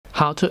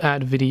How to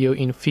add video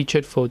in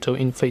featured photo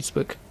in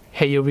Facebook.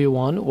 Hey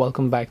everyone,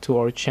 welcome back to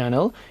our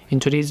channel.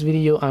 In today's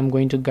video I'm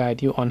going to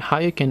guide you on how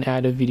you can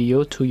add a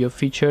video to your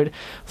featured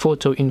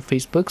photo in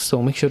Facebook,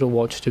 so make sure to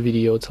watch the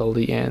video till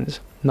the end.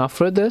 Now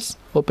for this,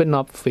 open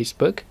up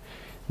Facebook,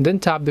 then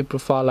tap the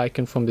profile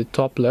icon from the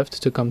top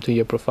left to come to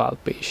your profile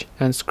page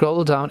and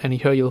scroll down, and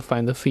here you'll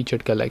find the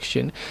featured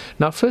collection.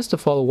 Now first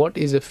of all, what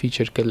is a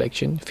featured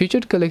collection?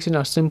 Featured collection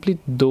are simply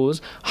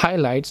those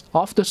highlights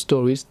of the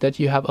stories that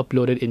you have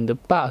uploaded in the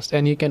past,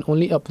 and you can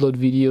only upload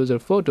videos or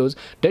photos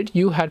that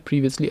you had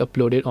previously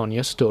uploaded on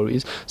your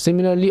stories.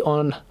 Similarly,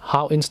 on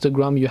how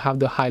Instagram you have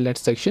the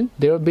highlights section,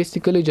 they are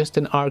basically just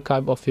an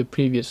archive of your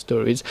previous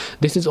stories.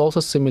 This is also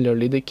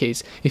similarly the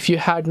case. If you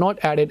had not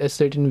added a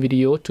certain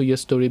video to your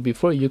story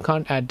before, you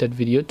can't add that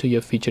video to your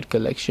featured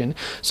collection.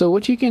 So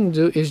what you can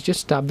do is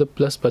just tap the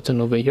plus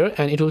button over here,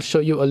 and it will show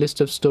you a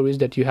list of stories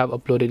that you have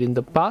uploaded in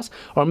the past,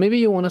 or maybe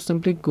you want to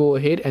simply go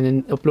ahead and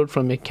then upload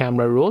from your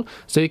camera roll.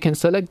 So you can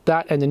select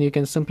that, and then you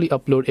can simply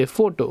upload a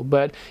photo.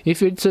 But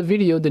if it's a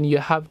video, then you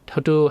have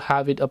to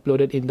have it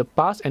uploaded in the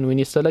past, and when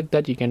you select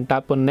that, you can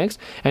tap on next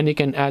and you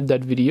can add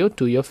that video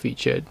to your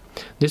featured.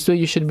 This way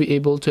you should be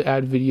able to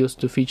add videos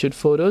to featured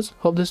photos.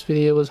 Hope this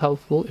video was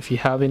helpful. If you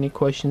have any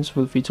questions,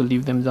 feel free to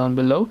leave them down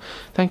below.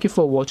 Thank you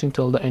for watching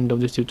till the end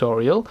of this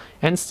tutorial,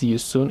 and see you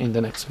soon in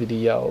the next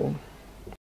video.